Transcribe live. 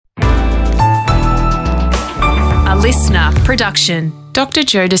listener production. Dr.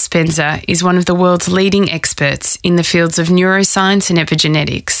 Joe Dispenza is one of the world's leading experts in the fields of neuroscience and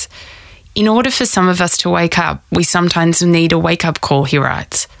epigenetics. In order for some of us to wake up, we sometimes need a wake-up call, he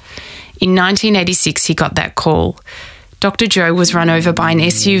writes. In 1986, he got that call. Dr. Joe was run over by an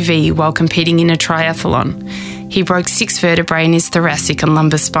SUV while competing in a triathlon. He broke 6 vertebrae in his thoracic and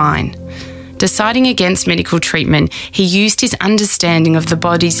lumbar spine. Deciding against medical treatment, he used his understanding of the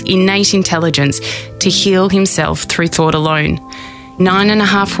body's innate intelligence to heal himself through thought alone.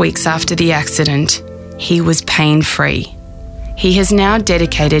 9.5 weeks after the accident, he was pain-free. He has now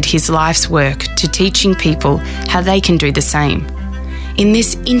dedicated his life's work to teaching people how they can do the same. In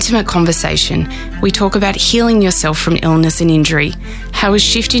this intimate conversation, we talk about healing yourself from illness and injury, how a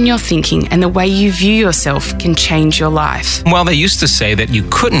shift in your thinking and the way you view yourself can change your life. Well, they used to say that you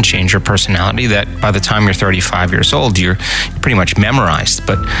couldn't change your personality, that by the time you're 35 years old, you're pretty much memorized.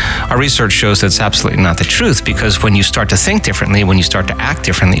 But our research shows that's absolutely not the truth, because when you start to think differently, when you start to act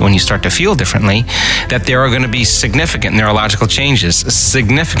differently, when you start to feel differently, that there are going to be significant neurological changes,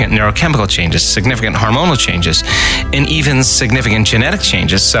 significant neurochemical changes, significant hormonal changes, and even significant genetic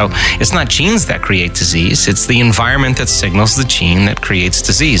changes. So it's not genes that create disease, it's the environment that signals the gene that creates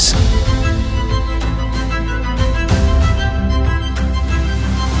disease.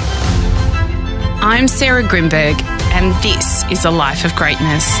 I'm Sarah Grimberg, and this is A Life of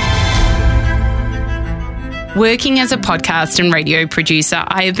Greatness. Working as a podcast and radio producer,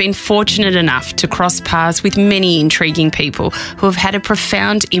 I have been fortunate enough to cross paths with many intriguing people who have had a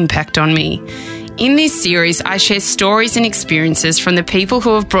profound impact on me. In this series, I share stories and experiences from the people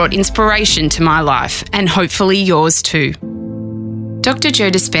who have brought inspiration to my life, and hopefully yours too. Dr.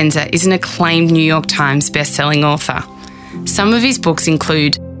 Joe Dispenza is an acclaimed New York Times bestselling author. Some of his books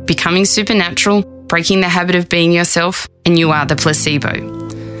include Becoming Supernatural, Breaking the Habit of Being Yourself, and You Are the Placebo.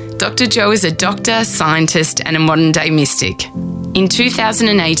 Dr. Joe is a doctor, scientist, and a modern-day mystic. In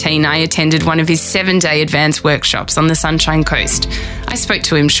 2018, I attended one of his 7-day advanced workshops on the Sunshine Coast. I spoke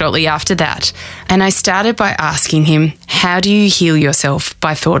to him shortly after that, and I started by asking him, how do you heal yourself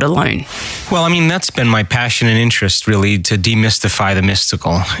by thought alone? Well, that's been my passion and interest, really, to demystify the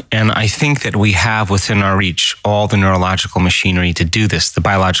mystical. And I think that we have within our reach all the neurological machinery to do this, the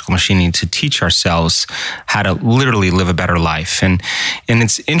biological machinery to teach ourselves how to literally live a better life. And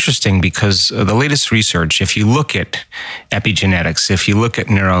it's interesting because the latest research, if you look at epigenetics, if you look at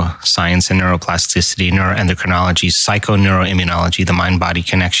neuroscience and neuroplasticity, neuroendocrinology, psychoneuroimmunology, the mind-body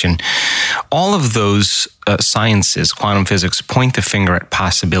connection, all of those sciences, quantum physics, point the finger at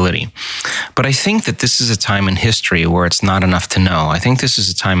possibility. But I think that this is a time in history where it's not enough to know. I think this is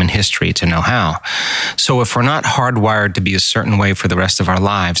a time in history to know how. So if we're not hardwired to be a certain way for the rest of our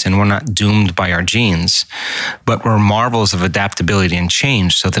lives, and we're not doomed by our genes, but we're marvels of adaptability and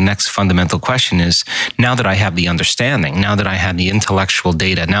change, so the next fundamental question is, now that I have the understanding, now that I have the intellectual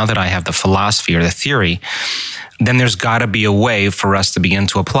data, now that I have the philosophy or the theory, then there's got to be a way for us to begin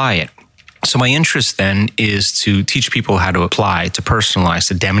to apply it. So my interest then is to teach people how to apply, to personalize,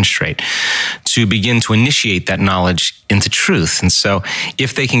 to demonstrate, to begin to initiate that knowledge into truth. And so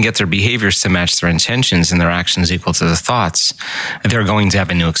if they can get their behaviors to match their intentions and their actions equal to the thoughts, they're going to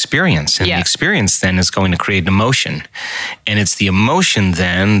have a new experience. And the experience then is going to create an emotion. And it's the emotion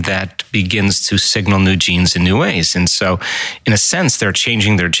then that begins to signal new genes in new ways. And so in a sense, they're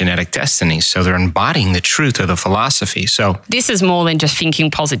changing their genetic destiny. So they're embodying the truth of the philosophy. So this is more than just thinking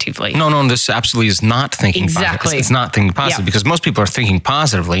positively. No, this absolutely is not thinking positive. It's not thinking positive because most people are thinking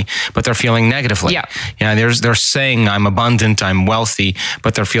positively, but they're feeling negatively. They're saying I'm abundant, I'm wealthy,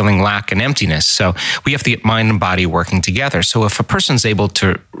 but they're feeling lack and emptiness. So we have to get mind and body working together. So if a person's able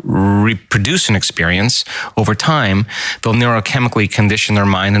to reproduce an experience over time, they'll neurochemically condition their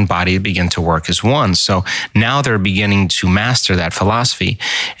mind and body to begin to work as one. So now they're beginning to master that philosophy.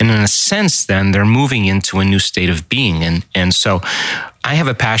 And in a sense, then they're moving into a new state of being. And so I have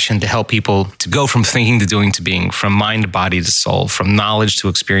a passion to help people to go from thinking to doing to being, from mind to body to soul, from knowledge to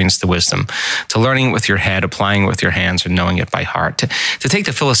experience to wisdom, to learning it with your head, applying it with your hands, or knowing it by heart, to take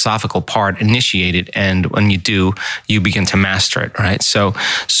the philosophical part, initiate it, and when you do, you begin to master it, right? So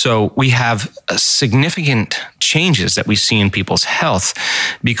we have significant changes that we see in people's health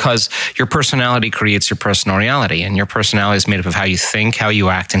because your personality creates your personal reality, and your personality is made up of how you think, how you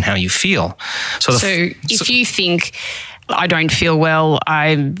act, and how you feel. So if you think, I don't feel well,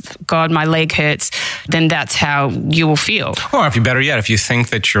 my leg hurts, then that's how you will feel. Or if you think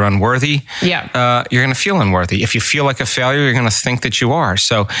that you're unworthy, you're going to feel unworthy. If you feel like a failure, you're going to think that you are.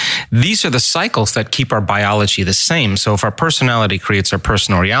 So these are the cycles that keep our biology the same. So if our personality creates our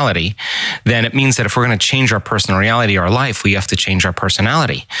personal reality, then it means that if we're going to change our personal reality, our life, we have to change our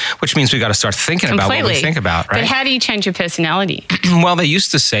personality. which means we got to start thinking about what we think about, right? But how do you change your personality? Well, they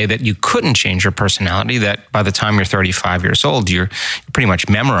used to say that you couldn't change your personality, that by the time you're 35 years old, you're pretty much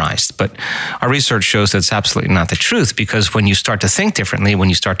memorized. But our research shows that's absolutely not the truth, because when you start to think differently, when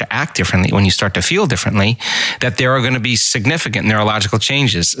you start to act differently, when you start to feel differently, that there are going to be significant neurological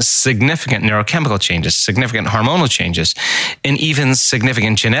changes, significant neurochemical changes, significant hormonal changes, and even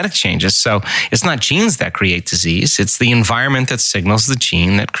significant genetic changes. So it's not genes that create disease. It's the environment that signals the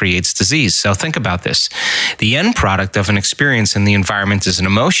gene that creates disease. So think about this. The end product of an experience in the environment is an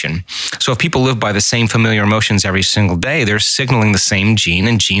emotion. So if people live by the same familiar emotions every single day, they're signaling the same gene,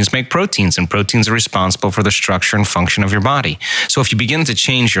 and genes make proteins, and proteins are responsible for the structure and function of your body. So if you begin to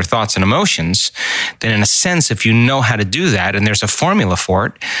change your thoughts and emotions, then in a sense, if you know how to do that, and there's a formula for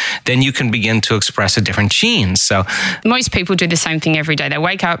it, then you can begin to express a different gene. So most people do the same thing every day. They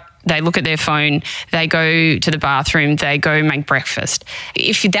wake up, they look at their phone, they go to the bathroom, they go make breakfast.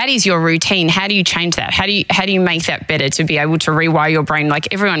 If that is your routine, how do you change that? How do you make that better to be able to rewire your brain? Like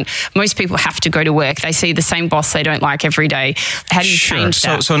most people have to go to work. They see the same boss they don't like every day. How do you change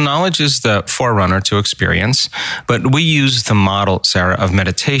that? So knowledge is the forerunner to experience, but we use the model, Sarah, of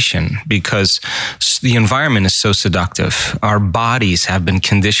meditation because the environment is so seductive. Our bodies have been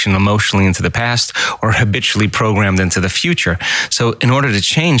conditioned emotionally into the past or habitually programmed into the future. So in order to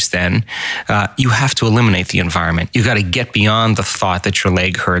change then you have to eliminate the environment. You got to get beyond the thought that your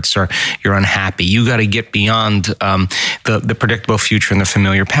leg hurts or you're unhappy. You got to get beyond the predictable future and the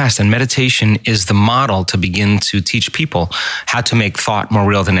familiar past. And meditation is the model to begin to teach people how to make thought more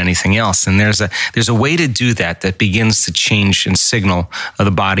real than anything else. And there's a way to do that begins to change and signal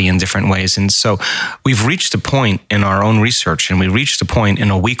the body in different ways. And so we've reached a point in our own research, and we reached a point in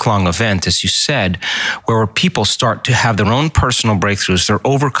a week-long event, as you said, where people start to have their own personal breakthroughs. They're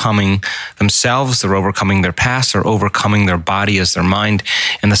overcoming themselves, they're overcoming their past, they're overcoming their body as their mind.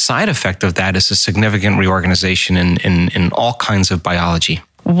 And the side effect of that is a significant reorganization in all kinds of biology.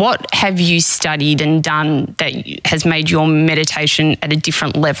 What have you studied and done that has made your meditation at a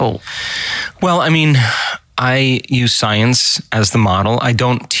different level? Well, I mean, I use science as the model. I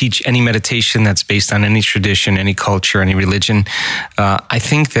don't teach any meditation that's based on any tradition, any culture, any religion. I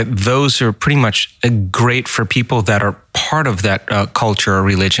think that those are pretty much great for people that are part of that culture or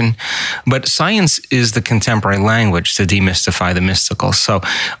religion. But science is the contemporary language to demystify the mystical. So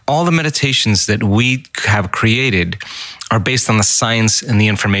all the meditations that we have created are based on the science and the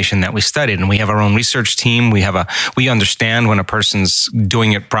information that we studied. And we have our own research team. We understand when a person's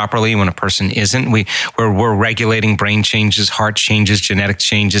doing it properly, when a person isn't. We're regulating brain changes, heart changes, genetic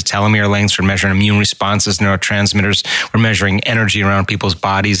changes, telomere lengths. We're measuring immune responses, neurotransmitters. We're measuring energy around people's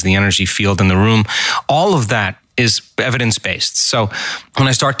bodies, the energy field in the room. All of that is evidence-based. So when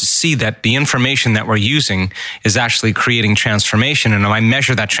I start to see that the information that we're using is actually creating transformation, and if I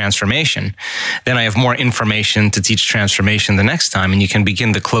measure that transformation, then I have more information to teach transformation the next time, and you can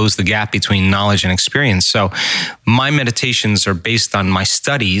begin to close the gap between knowledge and experience. So my meditations are based on my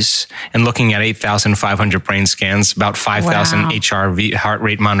studies and looking at 8,500 brain scans, about 5,000 HRV, heart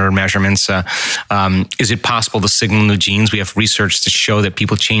rate monitor measurements. Is it possible to signal new genes? We have research to show that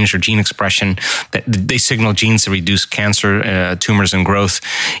people change their gene expression, that they signal genes to reduce cancer, tumors, and growth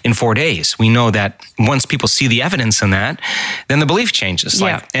in 4 days. We know that once people see the evidence in that, then the belief changes.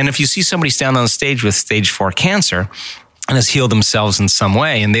 And if you see somebody stand on stage with stage 4 cancer and has healed themselves in some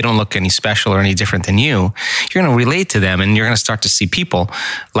way, and they don't look any special or any different than you, you're going to relate to them, and you're going to start to see people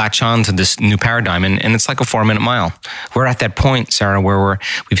latch on to this new paradigm, and it's like a 4-minute mile. We're at that point, Sarah, where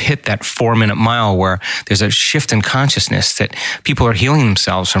we've hit that 4-minute mile where there's a shift in consciousness that people are healing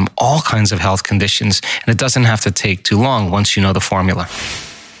themselves from all kinds of health conditions, and it doesn't have to take too long once you know the formula.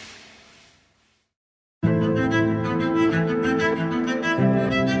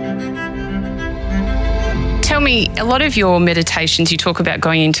 Tell me, a lot of your meditations, you talk about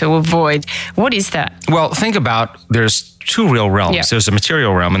going into a void. What is that? Well, think about, there's 2 real realms. Yeah. There's a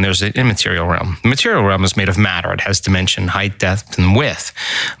material realm and there's an immaterial realm. The material realm is made of matter. It has dimension, height, depth, and width.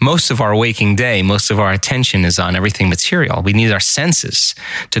 Most of our waking day, most of our attention is on everything material. We need our senses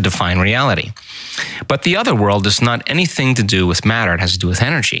to define reality. But the other world is not anything to do with matter. It has to do with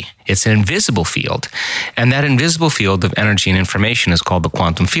energy. It's an invisible field. And that invisible field of energy and information is called the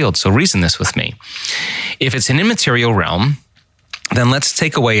quantum field. So reason this with me. If it's an immaterial realm, then let's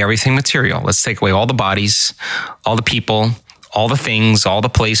take away everything material. Let's take away all the bodies, all the people, all the things, all the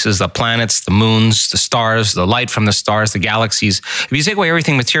places, the planets, the moons, the stars, the light from the stars, the galaxies. If you take away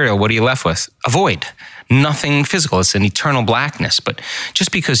everything material, what are you left with? A void. Nothing physical. It's an eternal blackness. But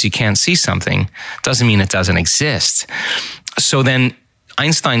just because you can't see something doesn't mean it doesn't exist. So then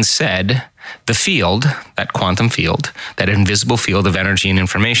Einstein said The field, that quantum field, that invisible field of energy and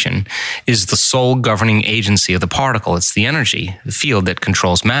information, is the sole governing agency of the particle. It's the energy, the field that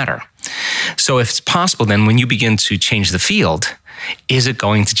controls matter. So if it's possible, then when you begin to change the field, is it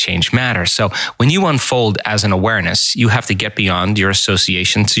going to change matter? So when you unfold as an awareness, you have to get beyond your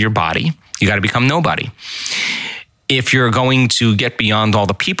association to your body. You got to become nobody. If you're going to get beyond all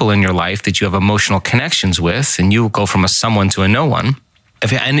the people in your life that you have emotional connections with, and you go from a someone to a no one,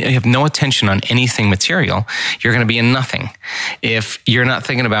 if you have no attention on anything material, you're going to be in nothing. If you're not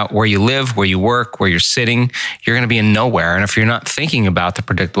thinking about where you live, where you work, where you're sitting, you're going to be in nowhere. And if you're not thinking about the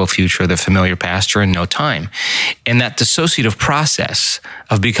predictable future, the familiar past, you're in no time. And that dissociative process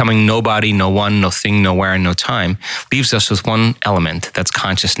of becoming nobody, no one, no thing, nowhere, and no time leaves us with one element. That's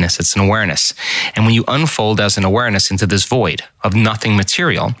consciousness. It's an awareness. And when you unfold as an awareness into this void of nothing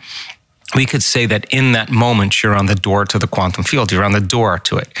material, we could say that in that moment, you're on the door to the quantum field. You're on the door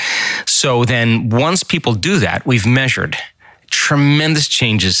to it. So then once people do that, we've measured tremendous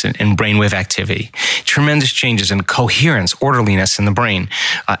changes in brainwave activity, tremendous changes in coherence, orderliness in the brain,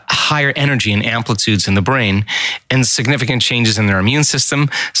 higher energy and amplitudes in the brain, and significant changes in their immune system,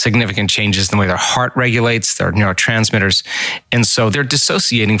 significant changes in the way their heart regulates, their neurotransmitters. And so they're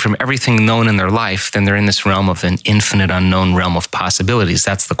dissociating from everything known in their life. Then they're in this realm of an infinite unknown realm of possibilities.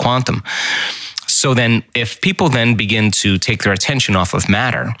 That's the quantum. So then if people then begin to take their attention off of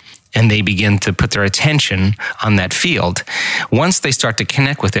matter, and they begin to put their attention on that field, once they start to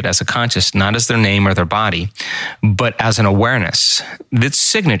connect with it as a conscious, not as their name or their body, but as an awareness, that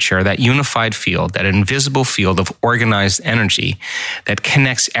signature, that unified field, that invisible field of organized energy that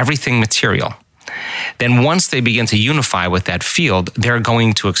connects everything material, then once they begin to unify with that field, they're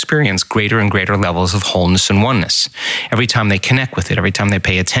going to experience greater and greater levels of wholeness and oneness. Every time they connect with it, every time they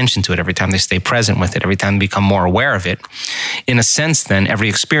pay attention to it, every time they stay present with it, every time they become more aware of it, in a sense, then every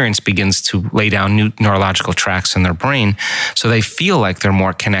experience begins to lay down new neurological tracks in their brain, so they feel like they're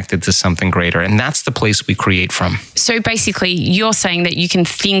more connected to something greater. And that's the place we create from. So basically, you're saying that you can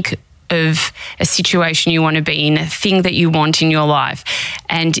think of a situation you want to be in, a thing that you want in your life,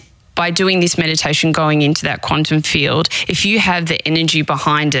 and by doing this meditation, going into that quantum field, if you have the energy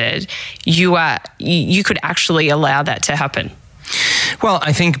behind it, you could actually allow that to happen. Well,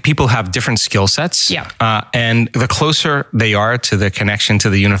 I think people have different skill sets. Yeah. And the closer they are to the connection to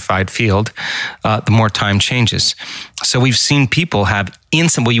the unified field, the more time changes. So we've seen people have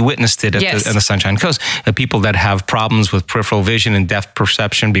well, you witnessed it at the Sunshine Coast, people that have problems with peripheral vision and depth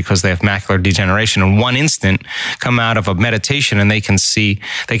perception because they have macular degeneration in one instant come out of a meditation and they can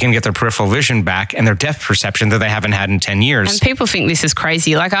get their peripheral vision back and their depth perception that they haven't had in 10 years. And people think this is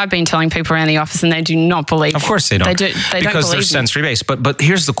crazy. Like I've been telling people around the office and they do not believe. Of course they don't. They don't because they're sensory based. But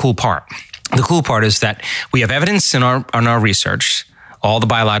here's the cool part. The cool part is that we have evidence in our research, all the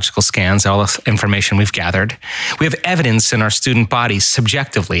biological scans, all the information we've gathered. We have evidence in our student bodies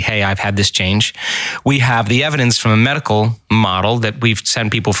subjectively, hey, I've had this change. We have the evidence from a medical model that we've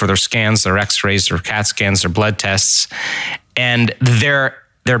sent people for their scans, their x-rays, their CAT scans, their blood tests, and their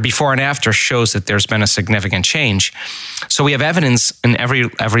before and after shows that there's been a significant change. So we have evidence in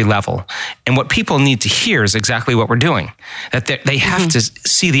every level. And what people need to hear is exactly what we're doing, that they have to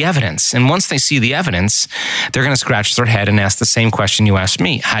see the evidence. And once they see the evidence, they're going to scratch their head and ask the same question you asked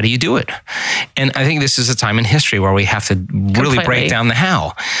me. How do you do it? And I think this is a time in history where we have to really break down the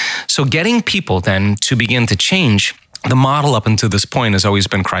how. So getting people then to begin to change. The model up until this point has always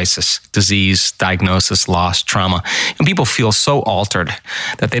been crisis, disease, diagnosis, loss, trauma. And people feel so altered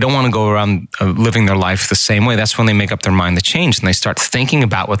that they don't want to go around living their life the same way. That's when they make up their mind to change and they start thinking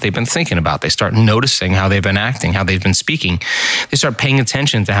about what they've been thinking about. They start noticing how they've been acting, how they've been speaking. They start paying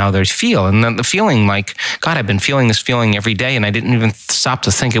attention to how they feel. And then the feeling like, God, I've been feeling this feeling every day and I didn't even stop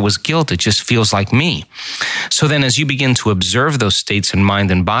to think it was guilt. It just feels like me. So then as you begin to observe those states in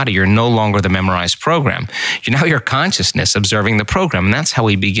mind and body, you're no longer the memorized program. You're now your consciousness observing the program. And that's how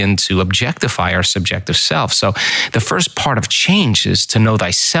we begin to objectify our subjective self. So the first part of change is to know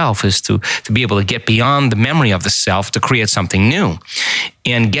thyself, is to be able to get beyond the memory of the self to create something new.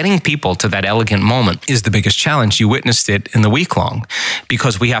 And getting people to that elegant moment is the biggest challenge. You witnessed it in the week long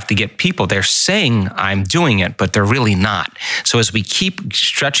because we have to get people. They're saying, I'm doing it, but they're really not. So as we keep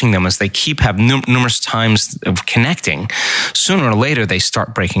stretching them, as they keep have numerous times of connecting, sooner or later they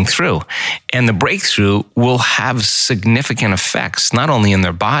start breaking through. And the breakthrough will have significant effects, not only in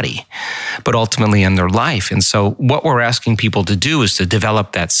their body, but ultimately in their life. And so what we're asking people to do is to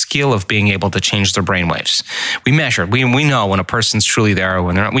develop that skill of being able to change their brainwaves. We measure, we know when a person's truly there despair,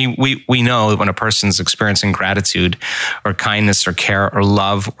 when they're not, we know that when a person's experiencing gratitude or kindness or care or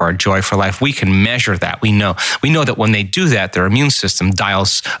love or joy for life, we can measure that. We know that when they do that, their immune system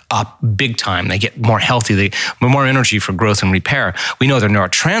dials up big time. They get more healthy, they have more energy for growth and repair. We know their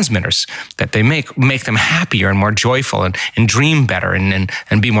neurotransmitters that they make them happier and more joyful and dream better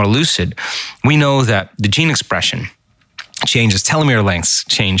and be more lucid. We know that the gene expression changes, telomere lengths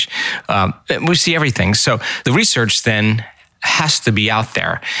change. We see everything. So the research then has to be out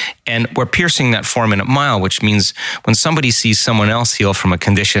there. And we're piercing that 4-minute mile, which means when somebody sees someone else heal from a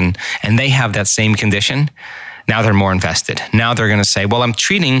condition and they have that same condition, now they're more invested. Now they're going to say, well, I'm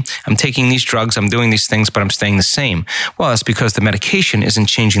taking these drugs, I'm doing these things, but I'm staying the same. Well, that's because the medication isn't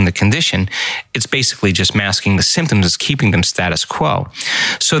changing the condition. It's basically just masking the symptoms, it's keeping them status quo.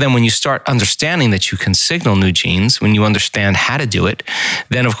 So then when you start understanding that you can signal new genes, when you understand how to do it,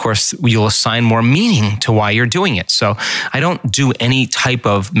 then of course you'll assign more meaning to why you're doing it. So I don't do any type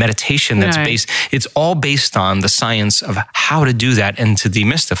of meditation that's it's all based on the science of how to do that and to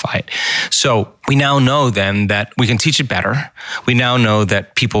demystify it. So we now know then that we can teach it better. We now know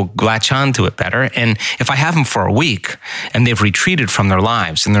that people latch on to it better. And if I have them for a week and they've retreated from their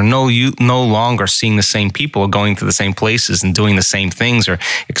lives and they're no longer seeing the same people, going to the same places and doing the same things or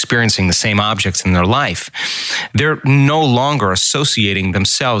experiencing the same objects in their life, they're no longer associating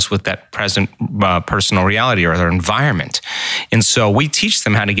themselves with that present personal reality or their environment. And so we teach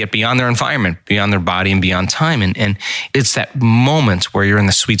them how to get beyond their environment, beyond their body and beyond time. And it's that moment where you're in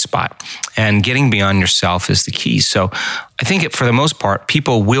the sweet spot. And getting beyond yourself is the key. So I think for the most part,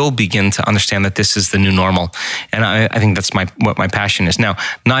 people will begin to understand that this is the new normal. And I think that's what my passion is. Now,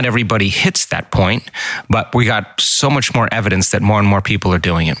 not everybody hits that point, but we got so much more evidence that more and more people are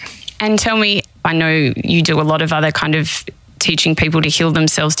doing it. And tell me, I know you do a lot of other kind of teaching people to heal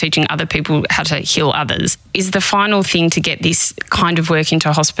themselves, teaching other people how to heal others. Is the final thing to get this kind of work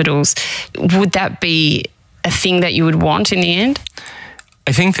into hospitals, would that be a thing that you would want in the end?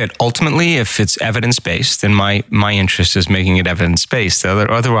 I think that ultimately, if it's evidence-based, then my interest is making it evidence-based.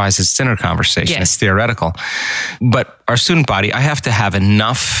 Otherwise, it's dinner conversation. Yes. It's theoretical. But our student body, I have to have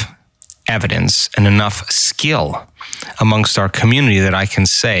enough evidence and enough skill amongst our community that I can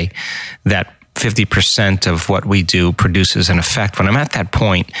say that 50% of what we do produces an effect. When I'm at that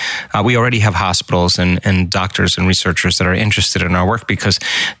point, we already have hospitals and doctors and researchers that are interested in our work because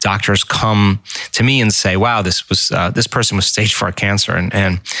doctors come to me and say, wow, this person was stage 4 cancer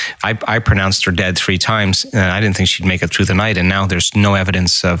and I pronounced her dead 3 times and I didn't think she'd make it through the night and now there's no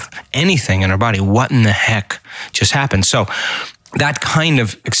evidence of anything in her body. What in the heck just happened? So that kind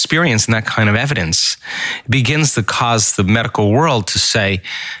of experience and that kind of evidence begins to cause the medical world to say,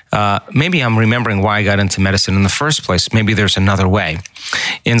 maybe I'm remembering why I got into medicine in the first place. Maybe there's another way.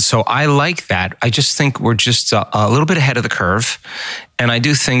 And so I like that. I just think we're just a little bit ahead of the curve. And I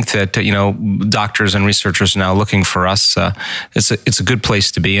do think that, doctors and researchers are now looking for us. It's a good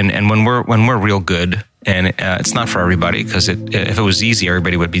place to be. And when we're real good, and it's not for everybody because if it was easy,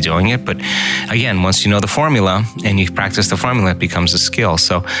 everybody would be doing it. But again, once you know the formula and you practice the formula, it becomes a skill.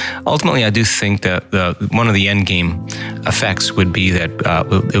 So ultimately, I do think that one of the end game effects would be that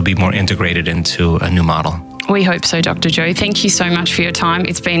it'll be more integrated into a new model. We hope so, Dr. Joe. Thank you so much for your time.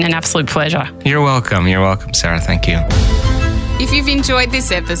 It's been an absolute pleasure. You're welcome. You're welcome, Sarah. Thank you. If you've enjoyed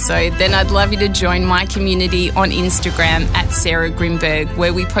this episode, then I'd love you to join my community on Instagram at Sarah Grimberg,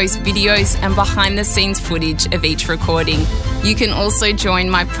 where we post videos and behind-the-scenes footage of each recording. You can also join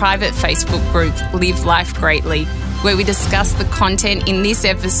my private Facebook group, Live Life Greatly, where we discuss the content in this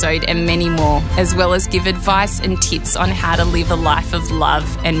episode and many more, as well as give advice and tips on how to live a life of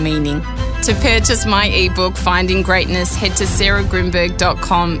love and meaning. To purchase my ebook, Finding Greatness, head to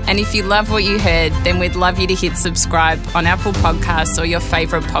sarahgrimberg.com. And if you love what you heard, then we'd love you to hit subscribe on Apple Podcasts or your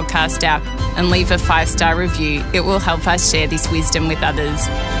favourite podcast app and leave a 5-star review. It will help us share this wisdom with others.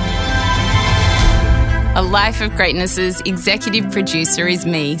 A Life of Greatness's executive producer is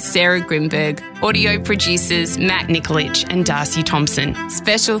me, Sarah Grimberg. Audio producers Matt Nikolic and Darcy Thompson.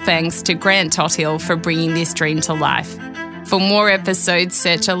 Special thanks to Grant Tothill for bringing this dream to life. For more episodes,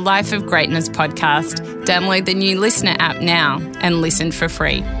 search A Life of Greatness podcast, download the new Listener app now, and listen for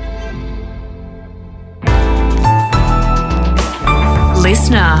free.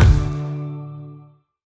 Listener.